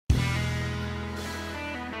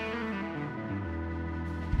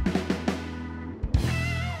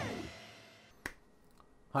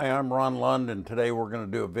Hi, I'm Ron Lund, and today we're going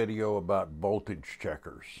to do a video about voltage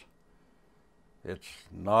checkers. It's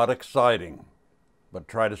not exciting, but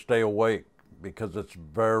try to stay awake because it's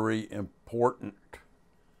very important.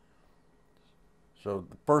 So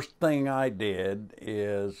the first thing I did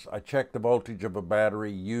is I checked the voltage of a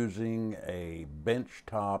battery using a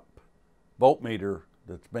benchtop voltmeter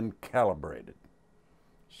that's been calibrated.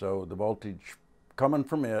 So the voltage coming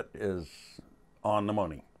from it is on the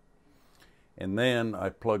money. And then I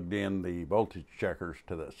plugged in the voltage checkers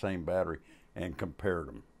to that same battery and compared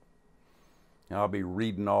them. Now I'll be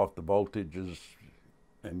reading off the voltages,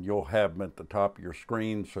 and you'll have them at the top of your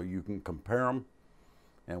screen so you can compare them,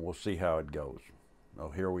 and we'll see how it goes. So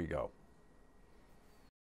here we go.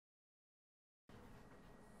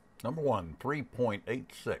 Number 1,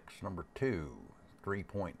 3.86. Number 2,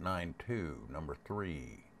 3.92. Number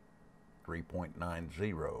 3,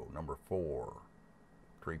 3.90. Number 4,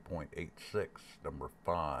 3.86, number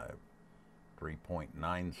 5,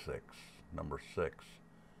 3.96, number 6,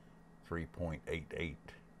 3.88.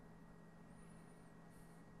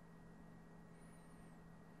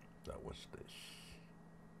 That was this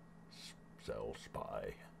Cell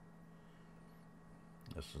Spy.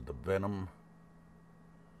 This is the Venom.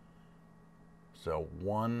 Cell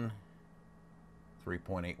 1,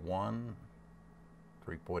 3.81,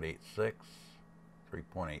 3.86,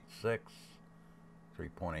 3.86,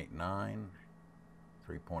 3.89,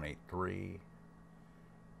 3.83,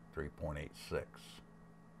 3.86.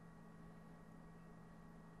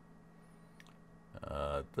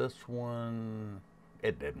 This one,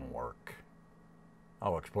 it didn't work.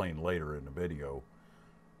 I'll explain later in the video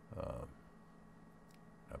about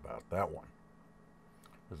that one.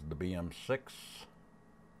 This is the BM6.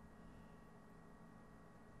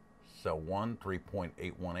 Cell 1,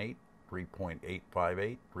 3.818.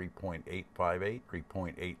 3.858, 3.858,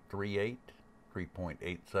 3.838,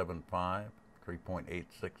 3.875,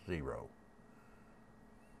 3.860.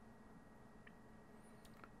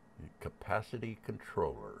 The capacity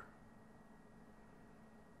controller.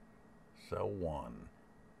 Cell 1,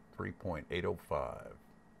 3.805.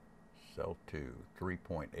 Cell 2,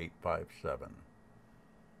 3.857,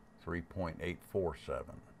 3.847.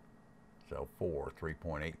 Cell 4,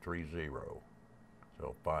 3.830.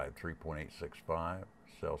 Cell 5, 3.865.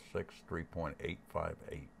 Cell 6,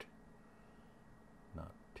 3.858.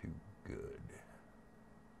 Not too good.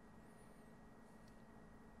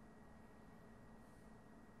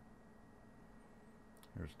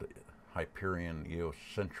 Here's the Hyperion EOS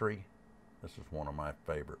Sentry. This is one of my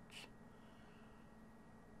favorites.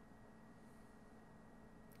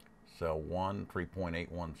 Cell 1,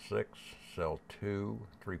 3.816. Cell 2,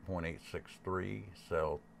 3.863.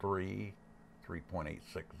 Cell 3,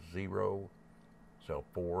 3.860, Cell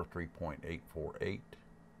 4, 3.848,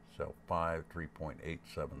 Cell 5,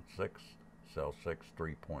 3.876, Cell 6,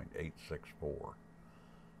 3.864.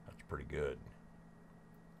 That's pretty good.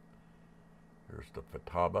 Here's the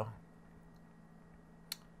Fataba.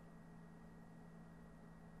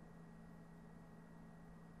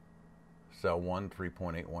 Cell 1,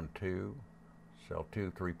 3.812, Cell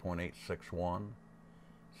 2, 3.861,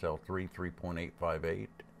 Cell 3, 3.858,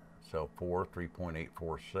 Cell 4,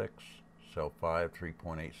 3.846, Cell 5,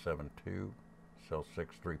 3.872, Cell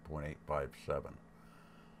 6, 3.857.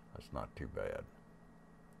 That's not too bad.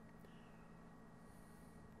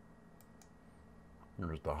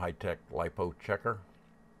 Here's the high-tech Lipo checker.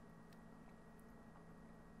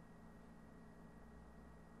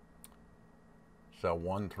 Cell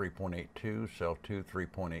 1, 3.82, Cell 2,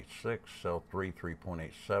 3.86, Cell 3,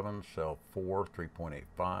 3.87, Cell 4,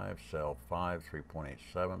 3.85, Cell 5,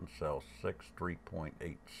 3.87, Cell 6, 3.86.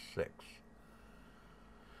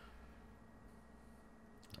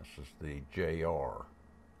 This is the JR.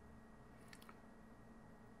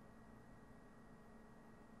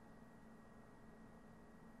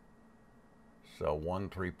 Cell 1,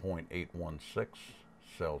 3.816.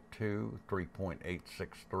 Cell 2,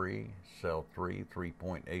 3.863, Cell 3,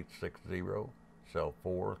 3.860, Cell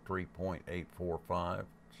 4, 3.845,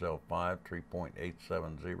 Cell 5,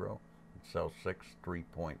 3.870, and Cell 6,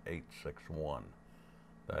 3.861.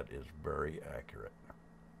 That is very accurate.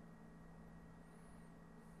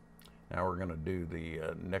 Now we're going to do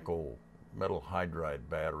the nickel metal hydride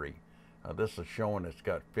battery. This is showing it's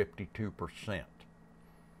got 52%.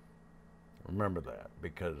 Remember that,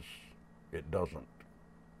 because it doesn't.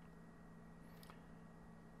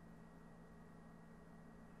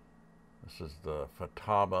 This is the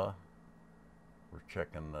Fataba. We're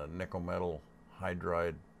checking the nickel metal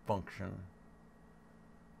hydride function.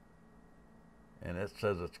 And it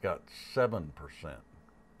says it's got 7%,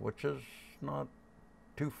 which is not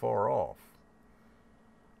too far off.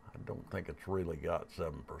 I don't think it's really got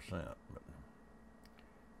 7%. But...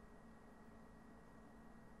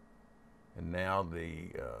 And now the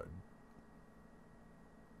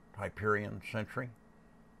Hyperion Sentry.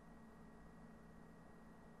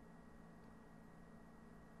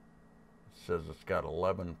 It says it's got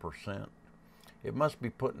 11%. It must be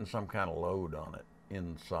putting some kind of load on it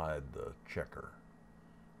inside the checker.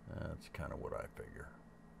 That's kind of what I figure.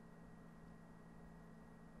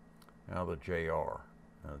 Now the JR.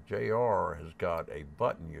 Now the JR has got a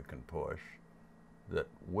button you can push that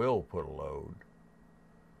will put a load,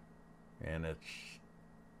 and it's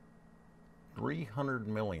 300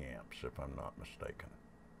 milliamps if I'm not mistaken,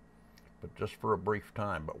 but just for a brief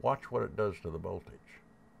time. But watch what it does to the voltage.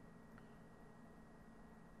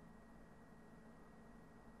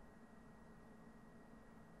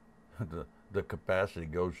 The capacity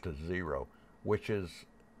goes to 0, which is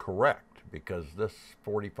correct because this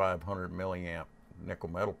 4500 milliamp nickel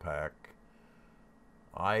metal pack,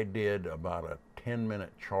 I did about a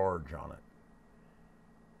 10-minute charge on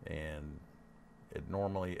it, and it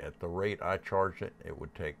normally, at the rate I charged it, it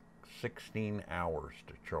would take 16 hours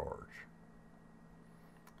to charge.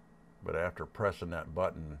 But after pressing that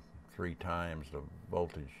button 3 times, the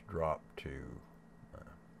voltage dropped to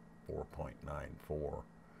 4.94,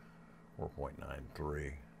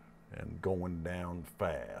 4.93, and going down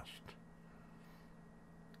fast.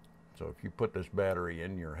 So if you put this battery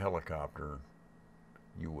in your helicopter,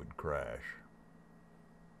 you would crash.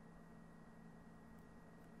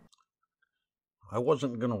 I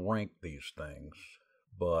wasn't going to rank these things,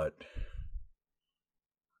 but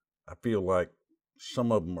I feel like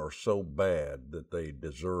some of them are so bad that they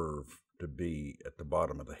deserve to be at the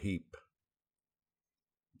bottom of the heap.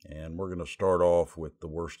 And we're going to start off with the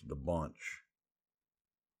worst of the bunch.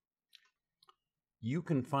 You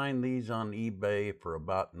can find these on eBay for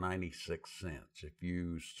about 96 cents if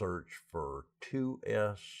you search for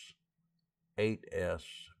 2S, 8S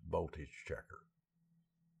voltage checker.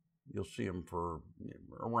 You'll see them for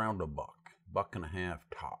around $1, $1.50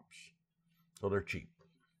 tops. So they're cheap.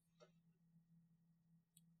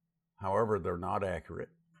 However, they're not accurate.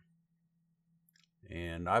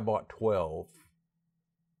 And I bought 12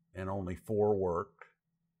 and only 4 worked.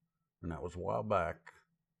 And that was a while back,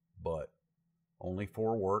 but only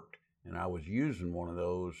 4 worked. And I was using one of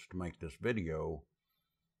those to make this video.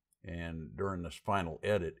 And during this final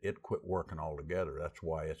edit, it quit working altogether. That's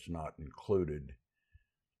why it's not included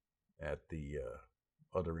at the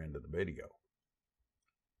other end of the video.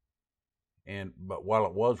 But while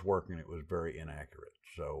it was working, it was very inaccurate.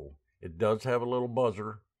 So it does have a little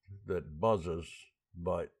buzzer that buzzes,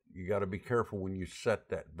 but you got to be careful when you set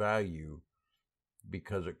that value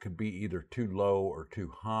because it could be either too low or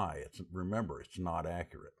too high. Remember, it's not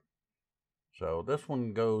accurate. So this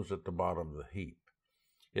one goes at the bottom of the heap.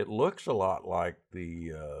 It looks a lot like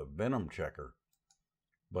the Venom checker,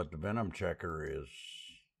 but the Venom checker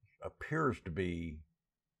appears to be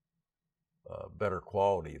better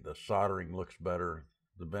quality. The soldering looks better.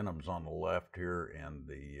 The Venom's on the left here, and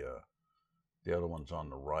the other one's on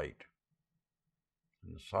the right.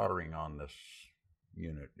 And the soldering on this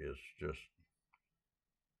unit is just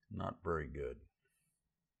not very good.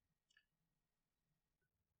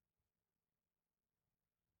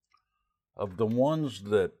 Of the ones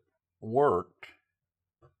that worked,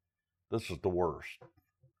 this is the worst.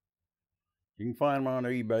 You can find them on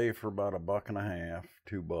eBay for about $1.50,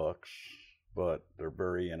 $2, but they're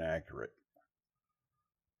very inaccurate.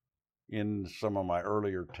 In some of my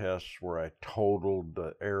earlier tests where I totaled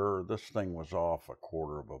the error, this thing was off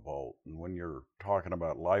 1/4 volt. And when you're talking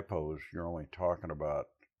about lipos, you're only talking about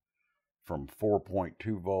from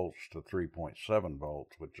 4.2 volts to 3.7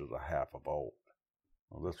 volts, which is 1/2 volt.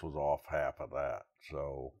 Well, this was off half of that,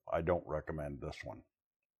 so I don't recommend this one.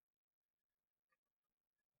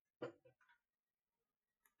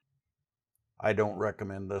 I don't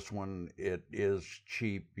recommend this one. It is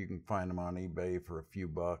cheap. You can find them on eBay for a few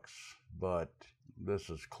bucks, but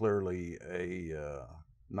this is clearly a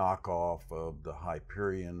knockoff of the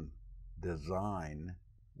Hyperion design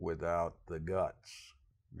without the guts.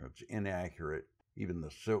 It's inaccurate. Even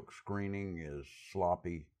the silk screening is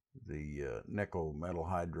sloppy. The nickel metal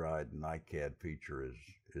hydride NiCad feature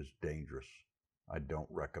is dangerous. I don't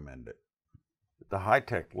recommend it. The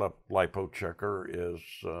high-tech lipo checker is,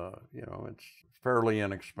 it's fairly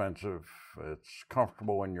inexpensive. It's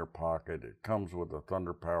comfortable in your pocket. It comes with a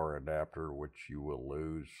Thunder Power adapter, which you will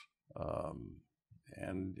lose.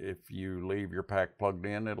 And if you leave your pack plugged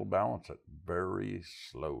in, it'll balance it very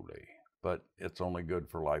slowly. But it's only good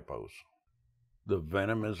for lipos. The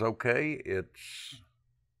Venom is okay. It's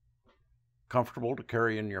comfortable to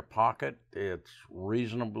carry in your pocket. It's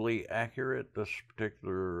reasonably accurate. This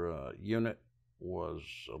particular unit was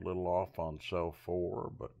a little off on cell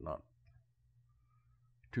 4, but not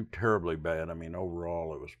too terribly bad. I mean,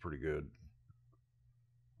 overall, it was pretty good.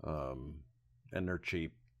 And they're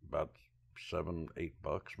cheap, about $7,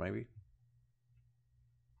 $8 maybe.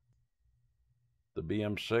 The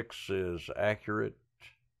BM6 is accurate.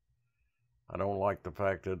 I don't like the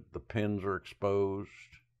fact that the pins are exposed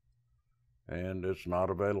and it's not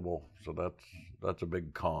available, so that's a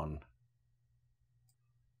big con.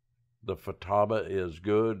 The Futaba is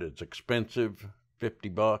good. It's expensive,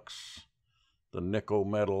 $50. The nickel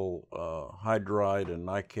metal hydride and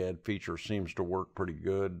NiCad feature seems to work pretty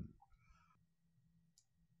good.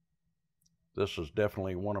 This is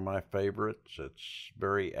definitely one of my favorites. It's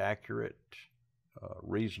very accurate,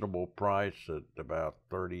 reasonable price at about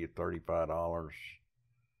 $30, $35.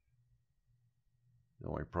 The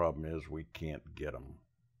only problem is we can't get them.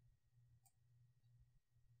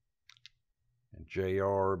 And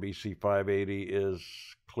JR BC580 is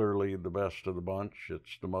clearly the best of the bunch.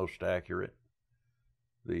 It's the most accurate.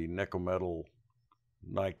 The nickel metal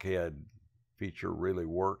NiCad feature really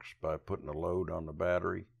works by putting a load on the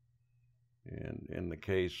battery. And in the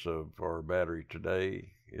case of our battery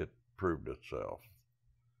today, it proved itself.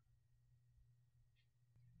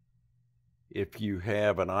 If you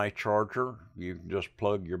have an iCharger, you can just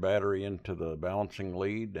plug your battery into the balancing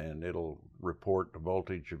lead and it'll report the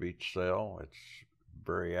voltage of each cell. It's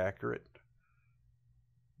very accurate.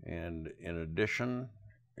 And in addition,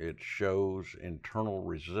 it shows internal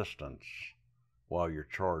resistance while you're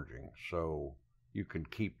charging, so you can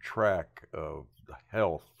keep track of the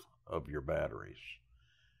health of your batteries.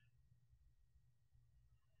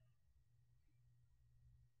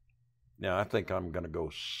 Now I think I'm going to go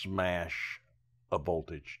smash a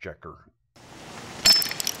voltage checker.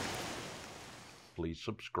 Please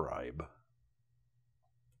subscribe.